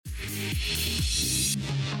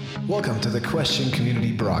Welcome to the Question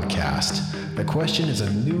Community Broadcast. The Question is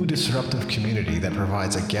a new disruptive community that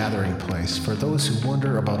provides a gathering place for those who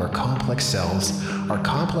wonder about our complex selves, our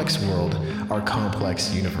complex world, our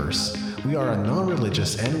complex universe. We are a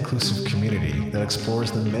non-religious and inclusive community that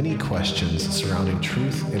explores the many questions surrounding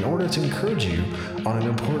truth in order to encourage you on an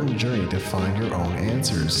important journey to find your own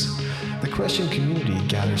answers. The Question Community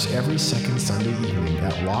gathers every second Sunday evening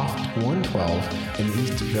at Loft 112 in the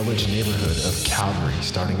East Village neighborhood of Calgary,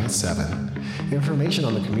 starting at 7. Information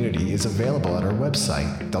on the community is available at our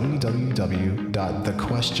website,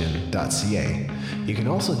 www.thequestion.ca. You can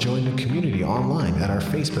also join the community online at our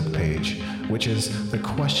Facebook page, which is The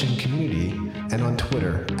Question Community, and on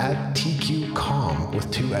Twitter at TQCom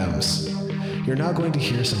with 2 M's. You're now going to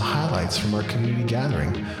hear some highlights from our community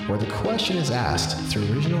gathering, where the question is asked through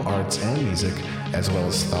original arts and music, as well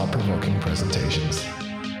as thought-provoking presentations.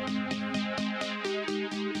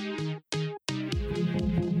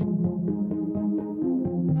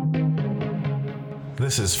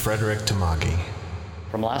 This is Frederick Tamagi.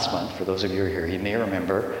 From last month, for those of you who are here, you may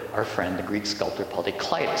remember our friend, the Greek sculptor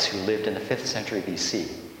Polykleitos, who lived in the 5th century BC,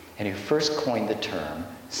 and who first coined the term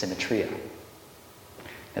symmetria.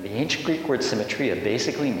 Now, the ancient Greek word symmetria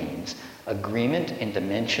basically means agreement in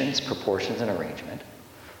dimensions, proportions, and arrangement,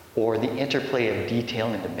 or the interplay of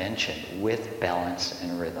detail and dimension with balance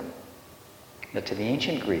and rhythm. Now, to the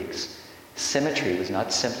ancient Greeks, symmetry was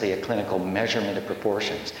not simply a clinical measurement of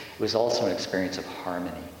proportions, it was also an experience of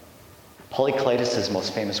harmony. Polykleitos'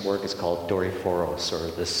 most famous work is called Doryphoros, or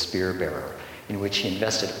the Spear Bearer, in which he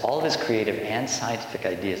invested all of his creative and scientific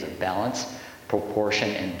ideas of balance,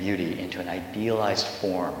 proportion, and beauty into an idealized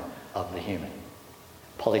form of the human.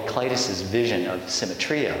 Polykleitos' vision of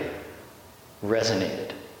symmetria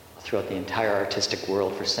resonated throughout the entire artistic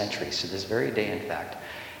world for centuries, to this very day, in fact.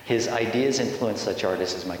 His ideas influenced such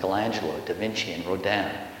artists as Michelangelo, Da Vinci, and Rodin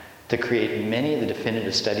to create many of the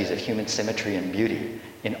definitive studies of human symmetry and beauty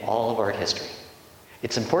in all of art history.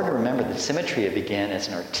 It's important to remember that symmetria began as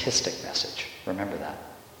an artistic message. Remember that.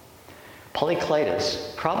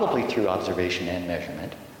 Polykleitos, probably through observation and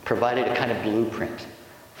measurement, provided a kind of blueprint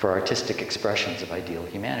for artistic expressions of ideal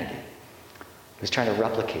humanity. He was trying to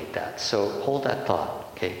replicate that. So hold that thought,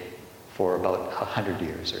 okay, for about 100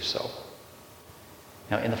 years or so.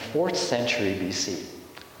 Now, in the 4th century BC,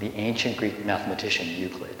 the ancient Greek mathematician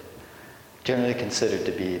Euclid, generally considered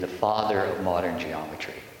to be the father of modern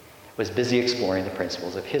geometry, was busy exploring the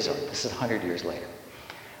principles of his art. This is 100 years later.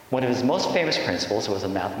 One of his most famous principles was a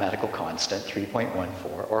mathematical constant,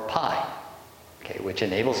 3.14, or pi, okay, which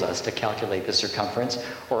enables us to calculate the circumference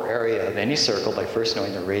or area of any circle by first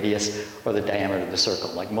knowing the radius or the diameter of the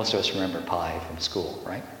circle. Like most of us remember pi from school,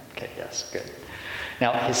 right? Okay, yes, good.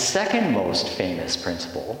 Now, his second most famous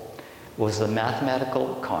principle was the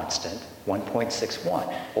mathematical constant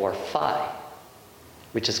 1.61, or phi,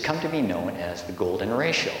 which has come to be known as the golden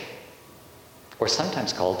ratio, or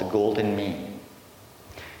sometimes called the golden mean.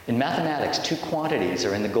 In mathematics, two quantities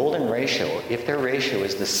are in the golden ratio if their ratio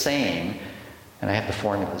is the same, and I have the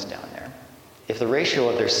formulas down there, if the ratio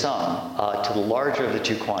of their sum to the larger of the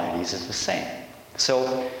two quantities is the same.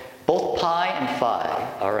 So both pi and phi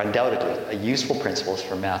are undoubtedly useful principles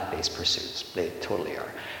for math-based pursuits. They totally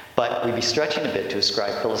are. But we'd be stretching a bit to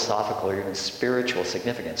ascribe philosophical or even spiritual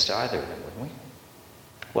significance to either of them, wouldn't we?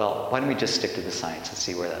 Well, why don't we just stick to the science and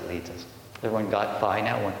see where that leads us? Everyone got phi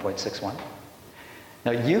now, 1.61?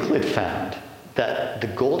 Now, Euclid found that the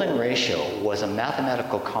golden ratio was a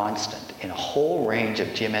mathematical constant in a whole range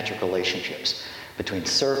of geometric relationships between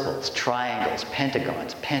circles, triangles,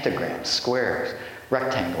 pentagons, pentagrams, squares,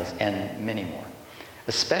 rectangles, and many more.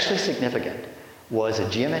 Especially significant was a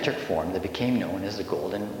geometric form that became known as the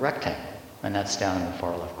golden rectangle, and that's down in the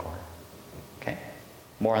far left corner. Okay?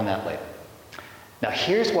 More on that later. Now,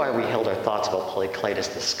 here's why we held our thoughts about Polykleitos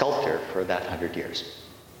the sculptor for that 100 years.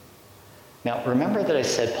 Now, remember that I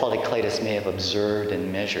said Polykleitos may have observed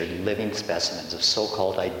and measured living specimens of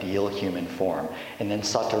so-called ideal human form, and then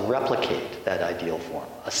sought to replicate that ideal form,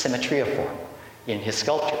 a symmetria form, in his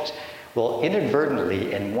sculptures. Well,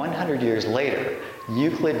 inadvertently, and 100 years later,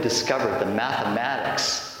 Euclid discovered the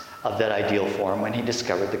mathematics of that ideal form when he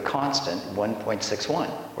discovered the constant 1.61,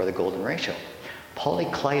 or the golden ratio.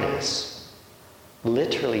 Polykleitos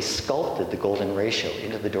literally sculpted the golden ratio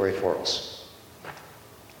into the Doryphoros,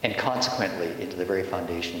 and consequently into the very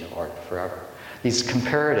foundation of art forever. These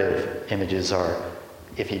comparative images are,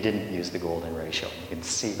 if he didn't use the golden ratio. You can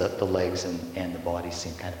see that the legs and the body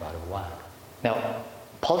seem kind of out of whack. Now,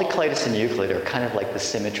 Polykleitos and Euclid are kind of like the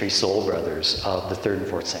symmetry soul brothers of the 3rd and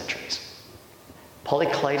 4th centuries.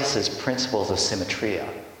 Polykleitos' principles of symmetria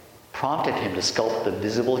prompted him to sculpt the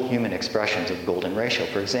visible human expressions of the golden ratio.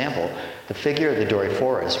 For example, the figure of the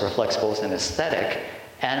Doryphorus reflects both an aesthetic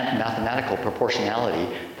and a mathematical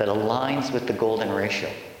proportionality that aligns with the golden ratio.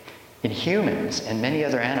 In humans and many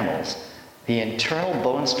other animals, the internal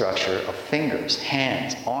bone structure of fingers,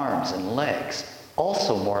 hands, arms, and legs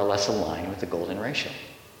also more or less align with the golden ratio.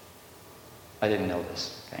 I didn't know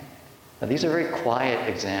this. Okay? Now, these are very quiet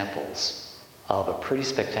examples of a pretty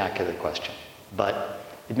spectacular question, but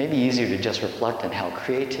it may be easier to just reflect on how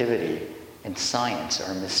creativity and science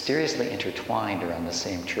are mysteriously intertwined around the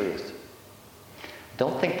same truth.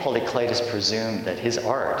 Don't think Polykleitos presumed that his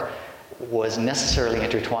art was necessarily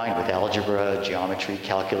intertwined with algebra, geometry,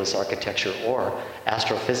 calculus, architecture, or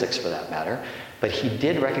astrophysics for that matter, but he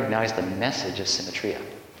did recognize the message of symmetry.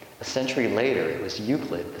 A century later, it was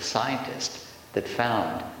Euclid, the scientist, that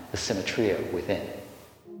found the symmetry within.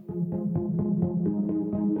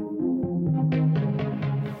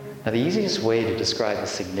 Now, the easiest way to describe the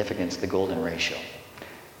significance of the golden ratio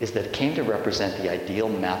is that it came to represent the ideal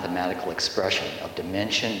mathematical expression of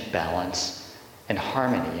dimension, balance, and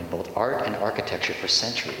harmony in both art and architecture for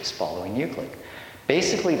centuries following Euclid.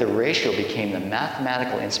 Basically, the ratio became the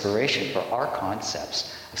mathematical inspiration for our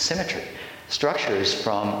concepts of symmetry. Structures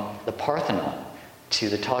from the Parthenon to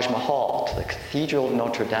the Taj Mahal to the Cathedral of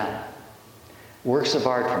Notre Dame. Works of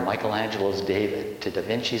art from Michelangelo's David to Da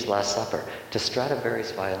Vinci's Last Supper to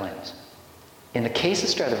Stradivarius violins. In the case of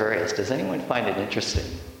Stradivarius, does anyone find it interesting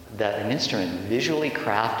that an instrument visually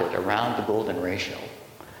crafted around the golden ratio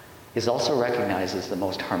is also recognized as the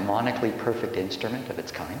most harmonically perfect instrument of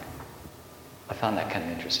its kind? I found that kind of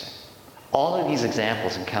interesting. All of these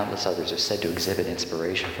examples and countless others are said to exhibit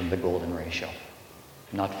inspiration from the golden ratio.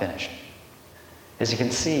 I'm not finished. As you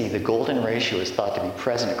can see, the golden ratio is thought to be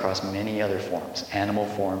present across many other forms: animal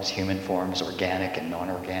forms, human forms, organic and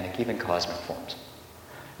non-organic, even cosmic forms.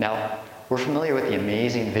 Now, we're familiar with the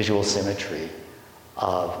amazing visual symmetry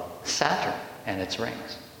of Saturn and its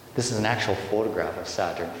rings. This is an actual photograph of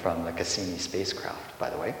Saturn from the Cassini spacecraft,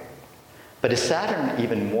 by the way. But is Saturn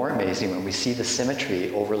even more amazing when we see the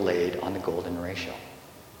symmetry overlaid on the golden ratio?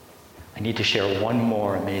 I need to share one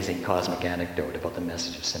more amazing cosmic anecdote about the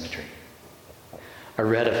message of symmetry. I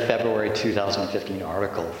read a February 2015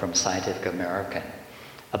 article from Scientific American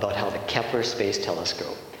about how the Kepler Space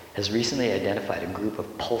Telescope has recently identified a group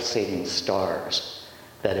of pulsating stars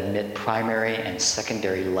that emit primary and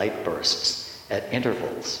secondary light bursts at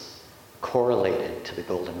intervals correlated to the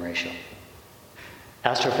golden ratio.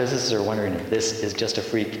 Astrophysicists are wondering if this is just a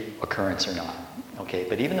freak occurrence or not. Okay,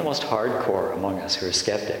 but even the most hardcore among us who are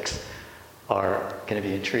skeptics are going to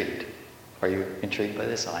be intrigued. Are you intrigued by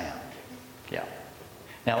this? I am. Yeah.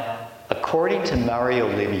 Now, according to Mario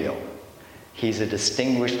Livio, he's a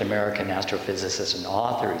distinguished American astrophysicist and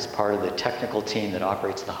author. He's part of the technical team that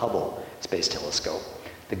operates the Hubble Space Telescope.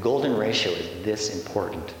 The golden ratio is this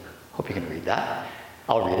important. Hope you can read that.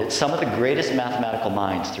 I'll read it. Some of the greatest mathematical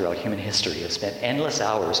minds throughout human history have spent endless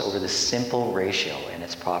hours over this simple ratio and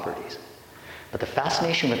its properties. But the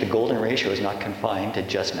fascination with the golden ratio is not confined to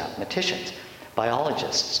just mathematicians.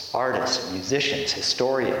 Biologists, artists, musicians,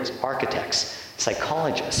 historians, architects,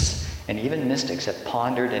 psychologists, and even mystics have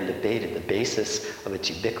pondered and debated the basis of its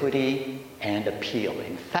ubiquity and appeal.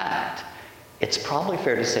 In fact, it's probably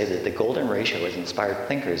fair to say that the golden ratio has inspired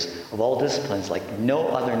thinkers of all disciplines like no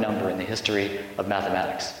other number in the history of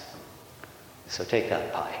mathematics. So take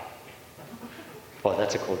that, pi. Well,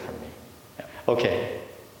 that's a quote from me. Yeah. Okay,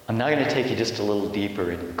 I'm now going to take you just a little deeper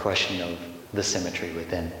into the question of the symmetry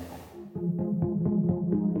within.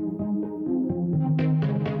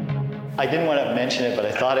 I didn't want to mention it, but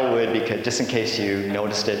I thought I would, because just in case you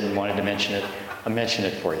noticed it and wanted to mention it, I'll mention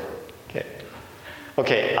it for you.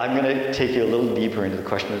 Okay, I'm going to take you a little deeper into the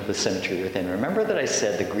question of the symmetry within. Remember that I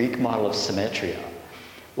said the Greek model of symmetria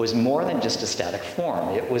was more than just a static form.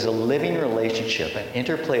 It was a living relationship, an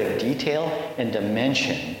interplay of detail and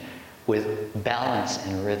dimension with balance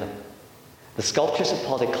and rhythm. The sculptures of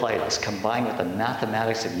Polykleitos, combined with the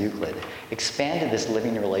mathematics of Euclid, expanded this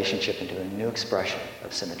living relationship into a new expression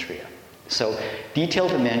of symmetria. So detail,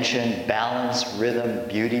 dimension, balance, rhythm,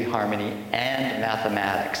 beauty, harmony, and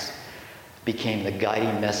mathematics became the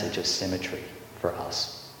guiding message of symmetry for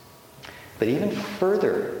us. But even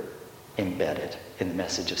further embedded in the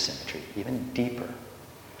message of symmetry, even deeper,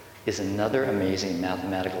 is another amazing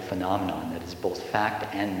mathematical phenomenon that is both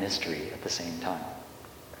fact and mystery at the same time.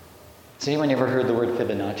 Has anyone ever heard the word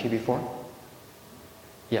Fibonacci before?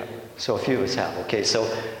 Yeah, so a few of us have. Okay, so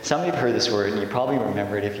some of you have heard this word, and you probably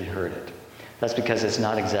remember it if you heard it. That's because it's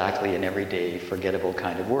not exactly an everyday, forgettable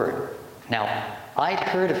kind of word. Now, I'd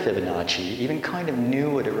heard of Fibonacci, even kind of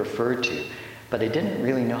knew what it referred to, but I didn't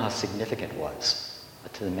really know how significant it was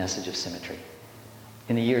to the message of symmetry.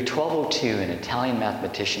 In the year 1202, an Italian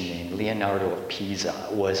mathematician named Leonardo of Pisa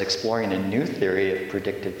was exploring a new theory of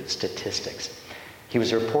predictive statistics. He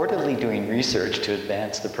was reportedly doing research to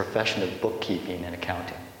advance the profession of bookkeeping and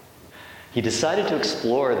accounting. He decided to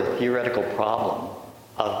explore the theoretical problem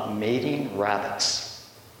of mating rabbits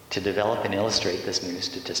to develop and illustrate this new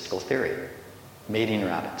statistical theory. Mating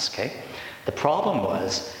rabbits, okay? The problem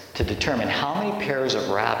was to determine how many pairs of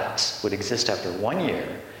rabbits would exist after 1 year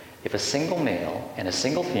if a single male and a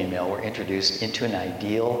single female were introduced into an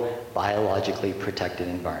ideal biologically protected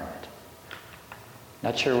environment.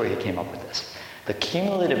 Not sure where he came up with this. The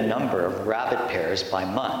cumulative number of rabbit pairs by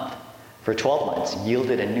month for 12 months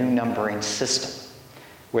yielded a new numbering system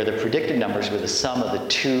where the predicted numbers were the sum of the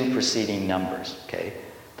two preceding numbers, okay?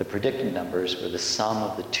 The predicted numbers were the sum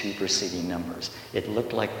of the two preceding numbers. It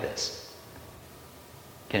looked like this.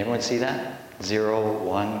 Can everyone see that? 0,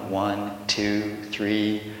 1, 1, 2,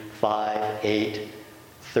 3, 5, 8,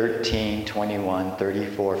 13, 21,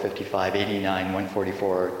 34, 55, 89,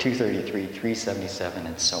 144, 233, 377,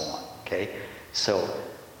 and so on, okay? So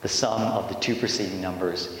the sum of the two preceding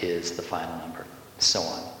numbers is the final number, so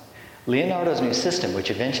on. Leonardo's new system, which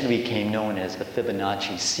eventually became known as the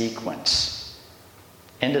Fibonacci sequence,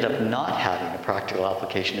 ended up not having a practical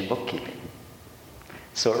application in bookkeeping.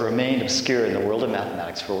 So it remained obscure in the world of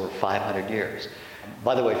mathematics for over 500 years.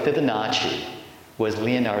 By the way, Fibonacci was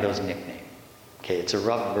Leonardo's nickname. Okay, it's a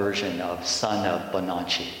rough version of son of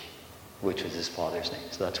Bonacci, which was his father's name.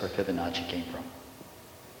 So that's where Fibonacci came from.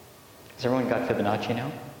 Has everyone got Fibonacci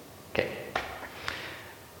now? Okay.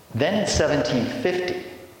 Then in 1750,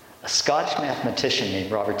 a Scottish mathematician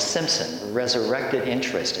named Robert Simpson resurrected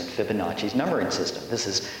interest in Fibonacci's numbering system. This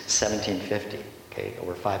is 1750, okay,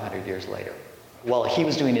 over 500 years later. While he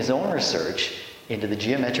was doing his own research into the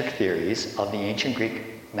geometric theories of the ancient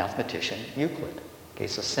Greek mathematician Euclid. Okay,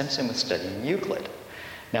 so Simpson was studying Euclid.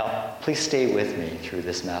 Now, please stay with me through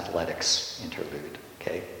this mathletics interlude,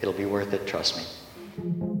 okay? It'll be worth it, trust me.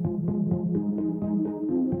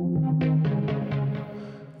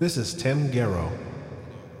 This is Tim Garrow.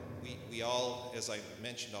 We all, as I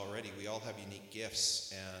mentioned already, we all have unique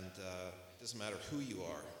gifts, and it doesn't matter who you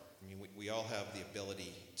are. I mean, we all have the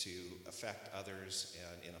ability to affect others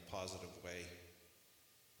and in a positive way.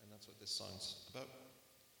 And that's what this song's about.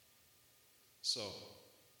 So,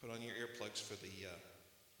 put on your earplugs for the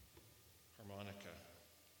harmonica.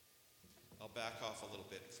 I'll back off a little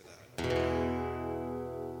bit for that.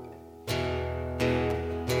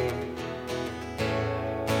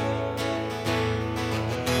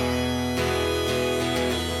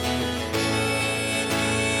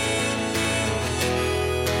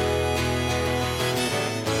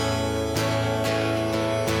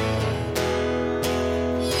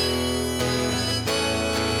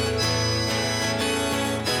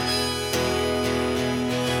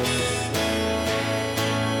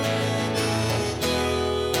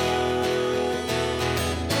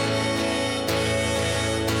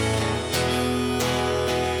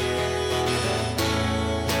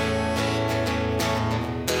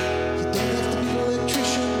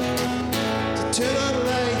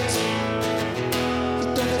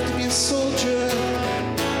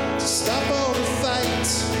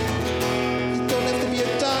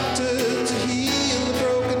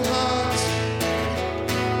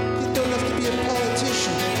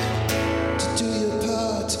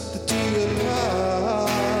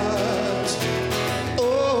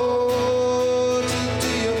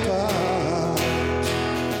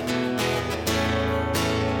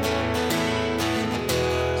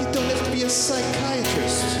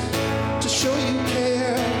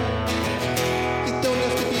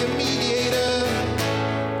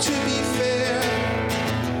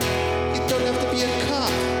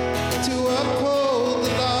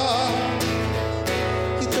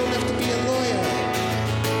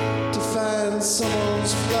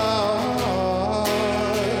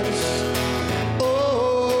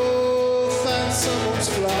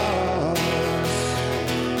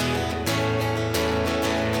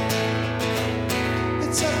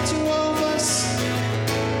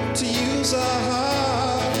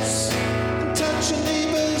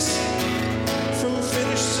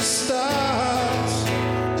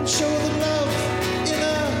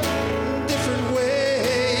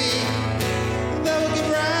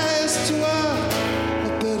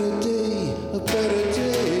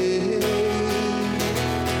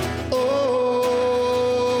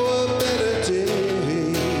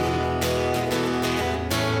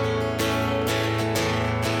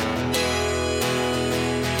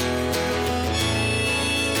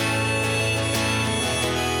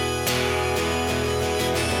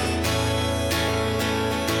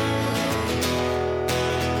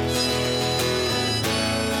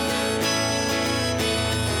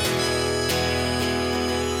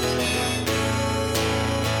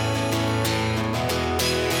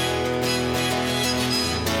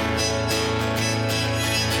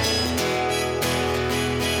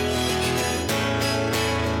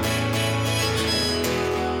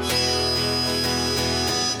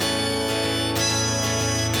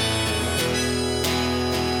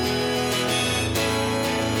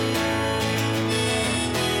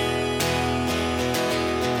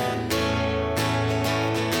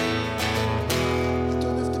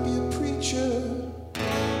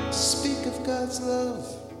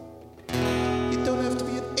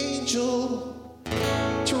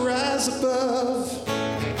 to rise above.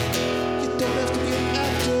 You don't have to be an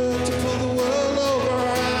actor to pull the world over our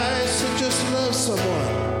eyes. So just love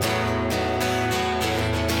someone,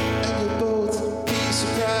 and you'll both be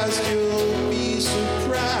surprised. You'll be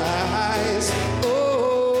surprised.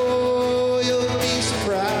 Oh, you'll be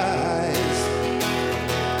surprised.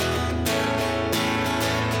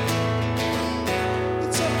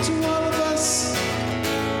 It's up to all of us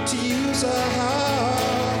to use our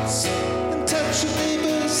hearts and touch your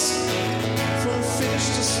neighbors from finish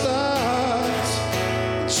to start,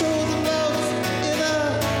 and show them love in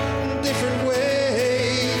a different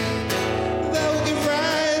way. That will give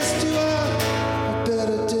rise to a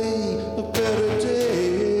better day, a better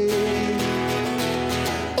day.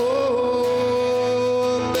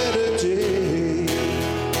 Oh, a better day.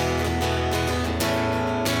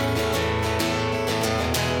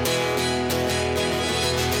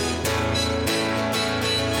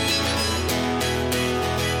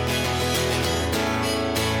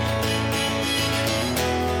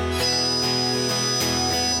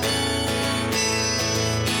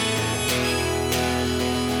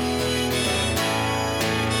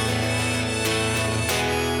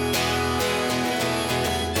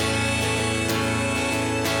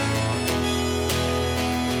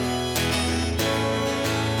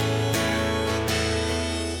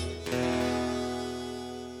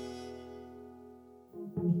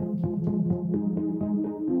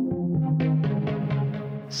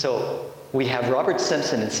 So we have Robert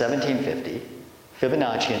Simpson in 1750,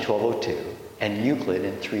 Fibonacci in 1202, and Euclid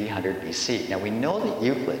in 300 BC. Now we know that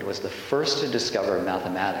Euclid was the first to discover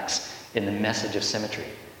mathematics in the message of symmetry.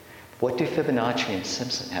 What do Fibonacci and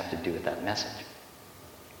Simpson have to do with that message?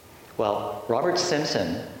 Well, Robert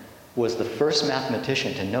Simpson was the first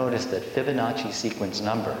mathematician to notice that Fibonacci sequence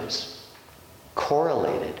numbers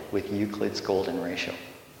correlated with Euclid's golden ratio.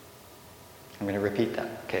 I'm going to repeat that,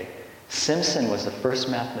 okay? Simpson was the first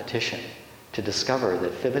mathematician to discover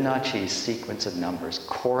that Fibonacci's sequence of numbers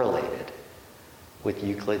correlated with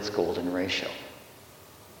Euclid's golden ratio.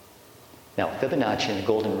 Now, Fibonacci and the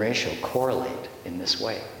golden ratio correlate in this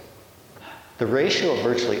way. The ratio of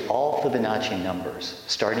virtually all Fibonacci numbers,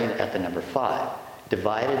 starting at the number 5,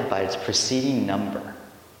 divided by its preceding number,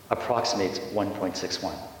 approximates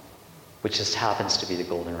 1.61, which just happens to be the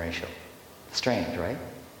golden ratio. Strange, right?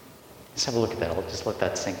 Let's have a look at that. I'll just let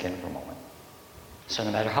that sink in for a moment. So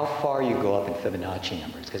no matter how far you go up in Fibonacci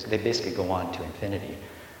numbers, because they basically go on to infinity,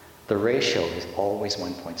 the ratio is always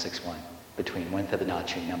 1.61 between one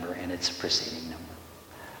Fibonacci number and its preceding number.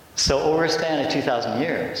 So over a span of 2,000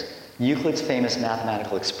 years, Euclid's famous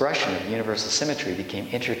mathematical expression of universal symmetry became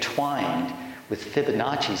intertwined with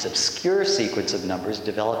Fibonacci's obscure sequence of numbers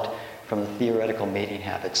developed from the theoretical mating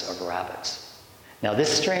habits of rabbits. Now,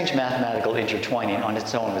 this strange mathematical intertwining on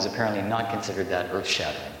its own was apparently not considered that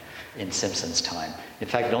earth-shattering in Simpson's time. In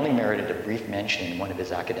fact, it only merited a brief mention in one of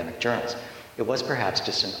his academic journals. It was perhaps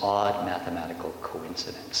just an odd mathematical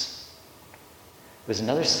coincidence. It was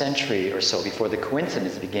another century or so before the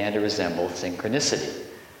coincidence began to resemble synchronicity.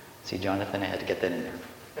 See, Jonathan, I had to get that in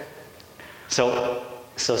there. So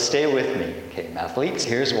stay with me, okay, mathletes.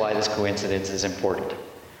 Here's why this coincidence is important.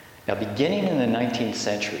 Now, beginning in the 19th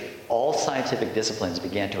century, all scientific disciplines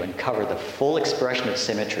began to uncover the full expression of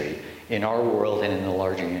symmetry in our world and in the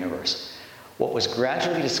larger universe. What was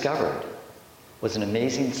gradually discovered was an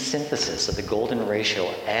amazing synthesis of the golden ratio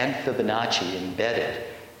and Fibonacci embedded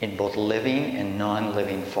in both living and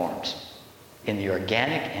non-living forms, in the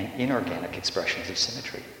organic and inorganic expressions of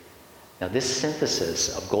symmetry. Now, this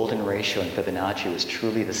synthesis of golden ratio and Fibonacci was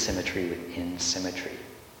truly the symmetry within symmetry.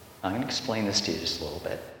 I'm going to explain this to you just a little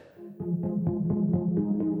bit.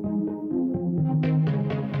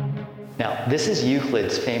 Now, this is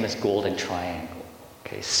Euclid's famous golden triangle,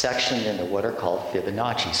 okay, sectioned into what are called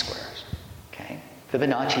Fibonacci squares. Okay?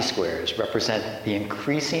 Fibonacci squares represent the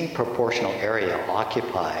increasing proportional area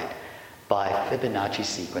occupied by Fibonacci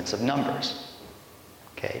sequence of numbers.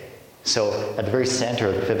 Okay? So at the very center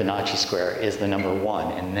of the Fibonacci square is the number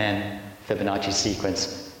 1, and then Fibonacci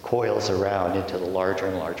sequence coils around into the larger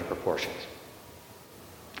and larger proportions.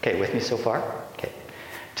 Okay, with me so far? Okay.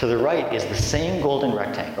 To the right is the same golden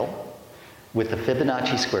rectangle with the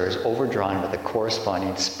Fibonacci squares overdrawn with a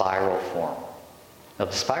corresponding spiral form. Now,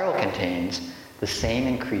 the spiral contains the same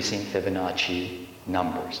increasing Fibonacci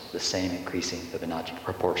numbers, the same increasing Fibonacci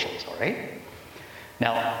proportions, all right?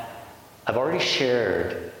 Now, I've already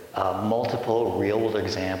shared multiple real-world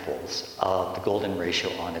examples of the golden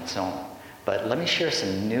ratio on its own, but let me share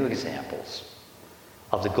some new examples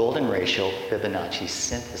of the golden ratio Fibonacci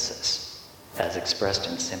synthesis as expressed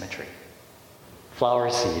in symmetry.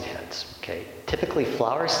 Flower seed heads, okay? Typically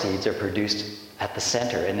flower seeds are produced at the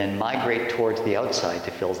center and then migrate towards the outside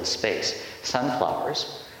to fill the space.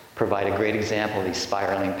 Sunflowers provide a great example of these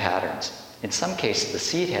spiraling patterns. In some cases, the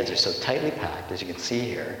seed heads are so tightly packed, as you can see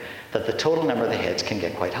here, that the total number of the heads can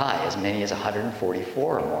get quite high, as many as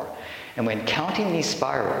 144 or more. And when counting these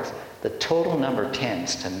spirals, the total number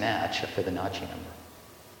tends to match a Fibonacci number.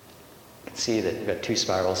 You can see that we've got two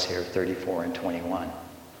spirals here, 34 and 21.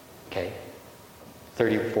 Okay?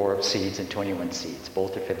 34 seeds and 21 seeds.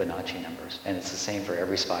 Both are Fibonacci numbers. And it's the same for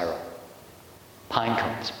every spiral. Pine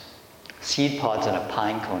cones. Seed pods on a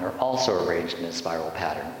pine cone are also arranged in a spiral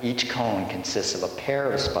pattern. Each cone consists of a pair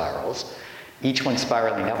of spirals, each one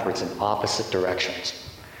spiraling upwards in opposite directions.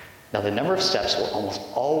 Now the number of steps will almost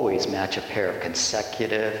always match a pair of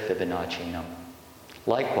consecutive Fibonacci numbers.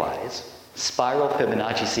 Likewise, spiral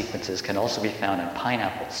Fibonacci sequences can also be found in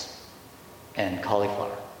pineapples and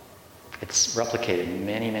cauliflower. It's replicated in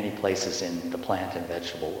many, many places in the plant and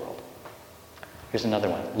vegetable world. Here's another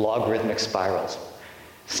one, logarithmic spirals.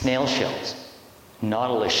 Snail shells,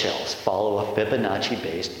 nautilus shells follow a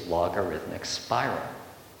Fibonacci-based logarithmic spiral.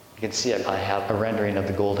 You can see I have a rendering of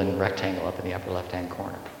the golden rectangle up in the upper left-hand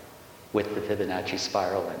corner with the Fibonacci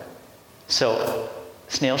spiral in it. So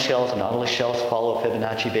snail shells, nautilus shells follow a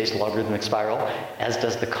Fibonacci-based logarithmic spiral, as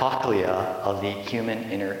does the cochlea of the human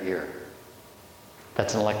inner ear.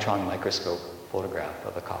 That's an electron microscope photograph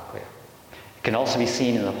of a cochlea. It can also be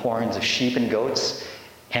seen in the horns of sheep and goats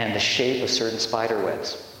and the shape of certain spider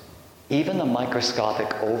webs. Even the microscopic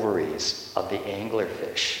ovaries of the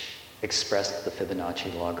anglerfish express the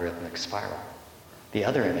Fibonacci logarithmic spiral. The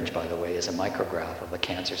other image, by the way, is a micrograph of a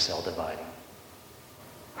cancer cell dividing.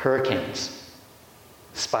 Hurricanes,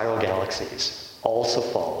 spiral galaxies, also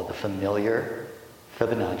follow the familiar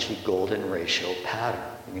Fibonacci golden ratio pattern.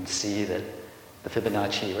 You can see that the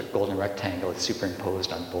Fibonacci golden rectangle is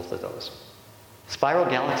superimposed on both of those. Spiral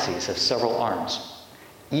galaxies have several arms,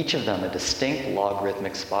 each of them a distinct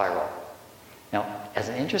logarithmic spiral. Now, as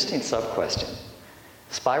an interesting sub-question,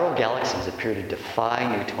 spiral galaxies appear to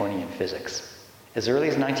defy Newtonian physics. As early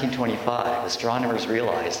as 1925, astronomers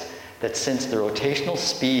realized that since the rotational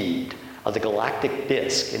speed of the galactic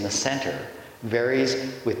disk in the center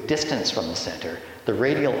varies with distance from the center, the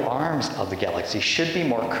radial arms of the galaxy should be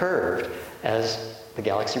more curved as the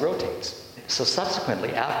galaxy rotates. So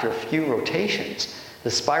subsequently, after a few rotations,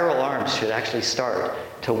 the spiral arms should actually start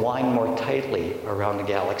to wind more tightly around the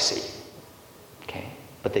galaxy. Okay?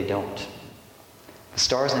 But they don't. The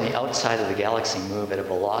stars on the outside of the galaxy move at a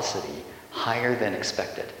velocity higher than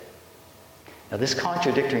expected. Now this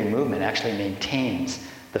contradictory movement actually maintains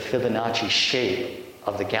the Fibonacci shape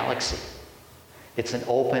of the galaxy. It's an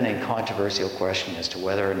open and controversial question as to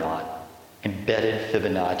whether or not embedded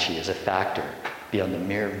Fibonacci is a factor beyond the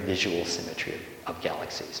mere visual symmetry of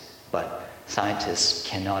galaxies. But scientists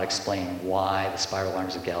cannot explain why the spiral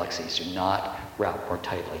arms of galaxies do not wrap more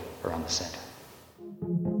tightly around the center.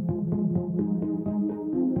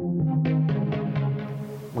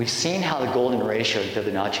 We've seen how the golden ratio and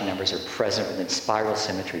Fibonacci numbers are present within spiral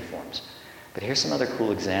symmetry forms. But here's some other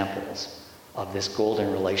cool examples of this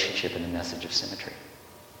golden relationship in the message of symmetry.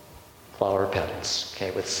 Flower petals,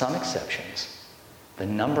 okay, with some exceptions. The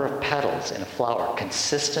number of petals in a flower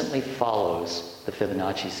consistently follows the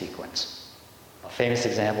Fibonacci sequence. Famous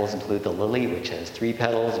examples include the lily, which has 3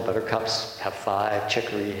 petals, buttercups have 5,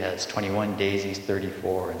 chicory has 21, daisies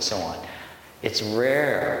 34, and so on. It's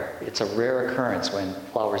rare, it's a rare occurrence when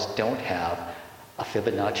flowers don't have a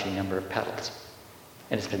Fibonacci number of petals.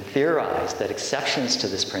 And it's been theorized that exceptions to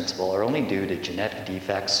this principle are only due to genetic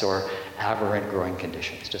defects or aberrant growing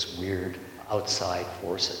conditions, just weird outside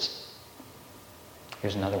forces.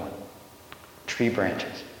 Here's another one. Tree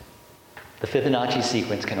branches. The Fibonacci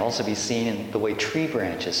sequence can also be seen in the way tree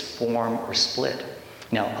branches form or split.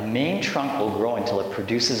 Now, a main trunk will grow until it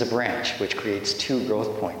produces a branch, which creates 2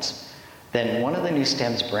 growth points. Then one of the new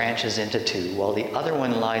stems branches into 2, while the other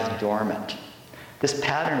one lies dormant. This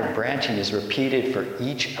pattern of branching is repeated for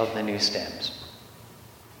each of the new stems.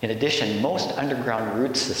 In addition, most underground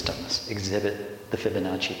root systems exhibit the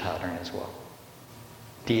Fibonacci pattern as well.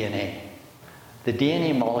 DNA. The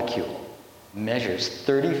DNA molecule measures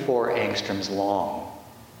 34 angstroms long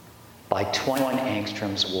by 21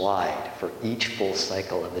 angstroms wide for each full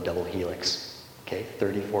cycle of the double helix. Okay,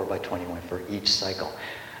 34 by 21 for each cycle.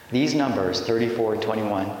 These numbers, 34 and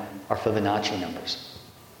 21, are Fibonacci numbers.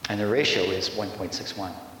 And the ratio is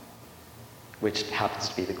 1.61, which happens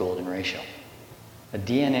to be the golden ratio. A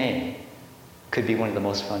DNA could be one of the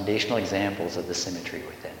most foundational examples of the symmetry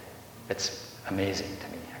within. It's amazing to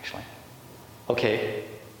me, actually. Okay,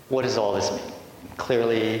 what does all this mean?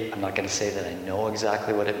 Clearly, I'm not going to say that I know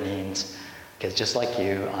exactly what it means, because just like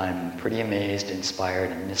you, I'm pretty amazed,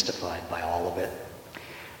 inspired, and mystified by all of it.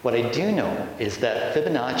 What I do know is that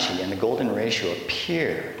Fibonacci and the golden ratio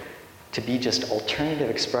appear to be just alternative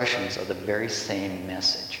expressions of the very same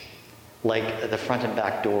message, like the front and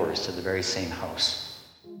back doors to the very same house.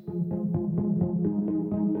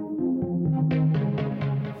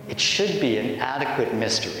 It should be an adequate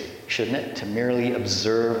mystery, shouldn't it, to merely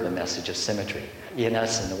observe the message of symmetry in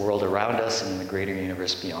us, in the world around us, and in the greater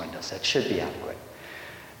universe beyond us. That should be adequate.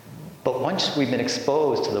 But once we've been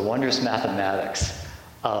exposed to the wondrous mathematics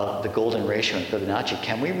of the golden ratio and Fibonacci,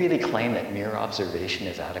 can we really claim that mere observation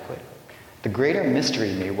is adequate? The greater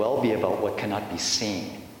mystery may well be about what cannot be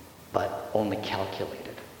seen, but only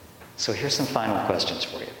calculated. So here's some final questions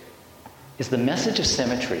for you. Is the message of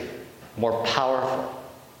symmetry more powerful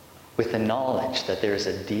with the knowledge that there is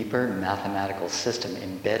a deeper mathematical system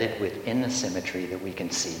embedded within the symmetry that we can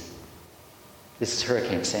see? This is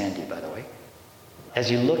Hurricane Sandy, by the way. As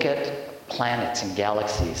you look at planets and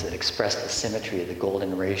galaxies that express the symmetry of the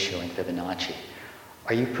golden ratio and Fibonacci,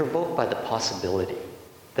 are you provoked by the possibility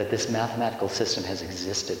that this mathematical system has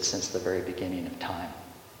existed since the very beginning of time?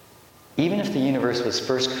 Even if the universe was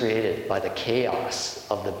first created by the chaos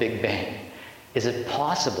of the Big Bang, is it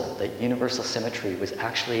possible that universal symmetry was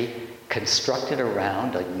actually constructed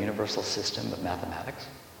around a universal system of mathematics?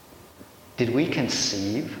 Did we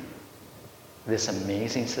conceive this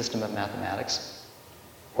amazing system of mathematics,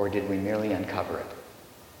 or did we merely uncover it?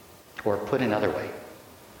 Or put another way,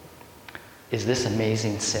 is this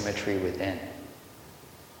amazing symmetry within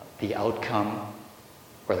the outcome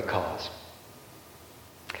or the cause?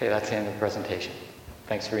 Okay, that's the end of the presentation.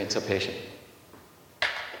 Thanks for being so patient.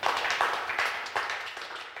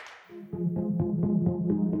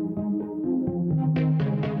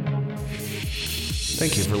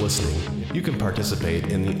 Thank you for listening. You can participate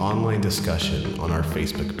in the online discussion on our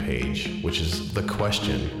Facebook page, which is The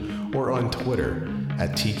Question, or on Twitter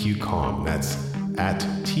at TQCom. That's at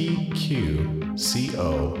TQCOMM.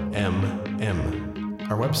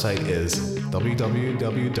 Our website is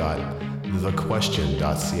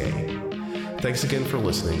www.thequestion.ca. Thanks again for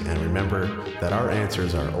listening, and remember that our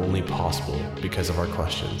answers are only possible because of our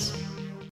questions.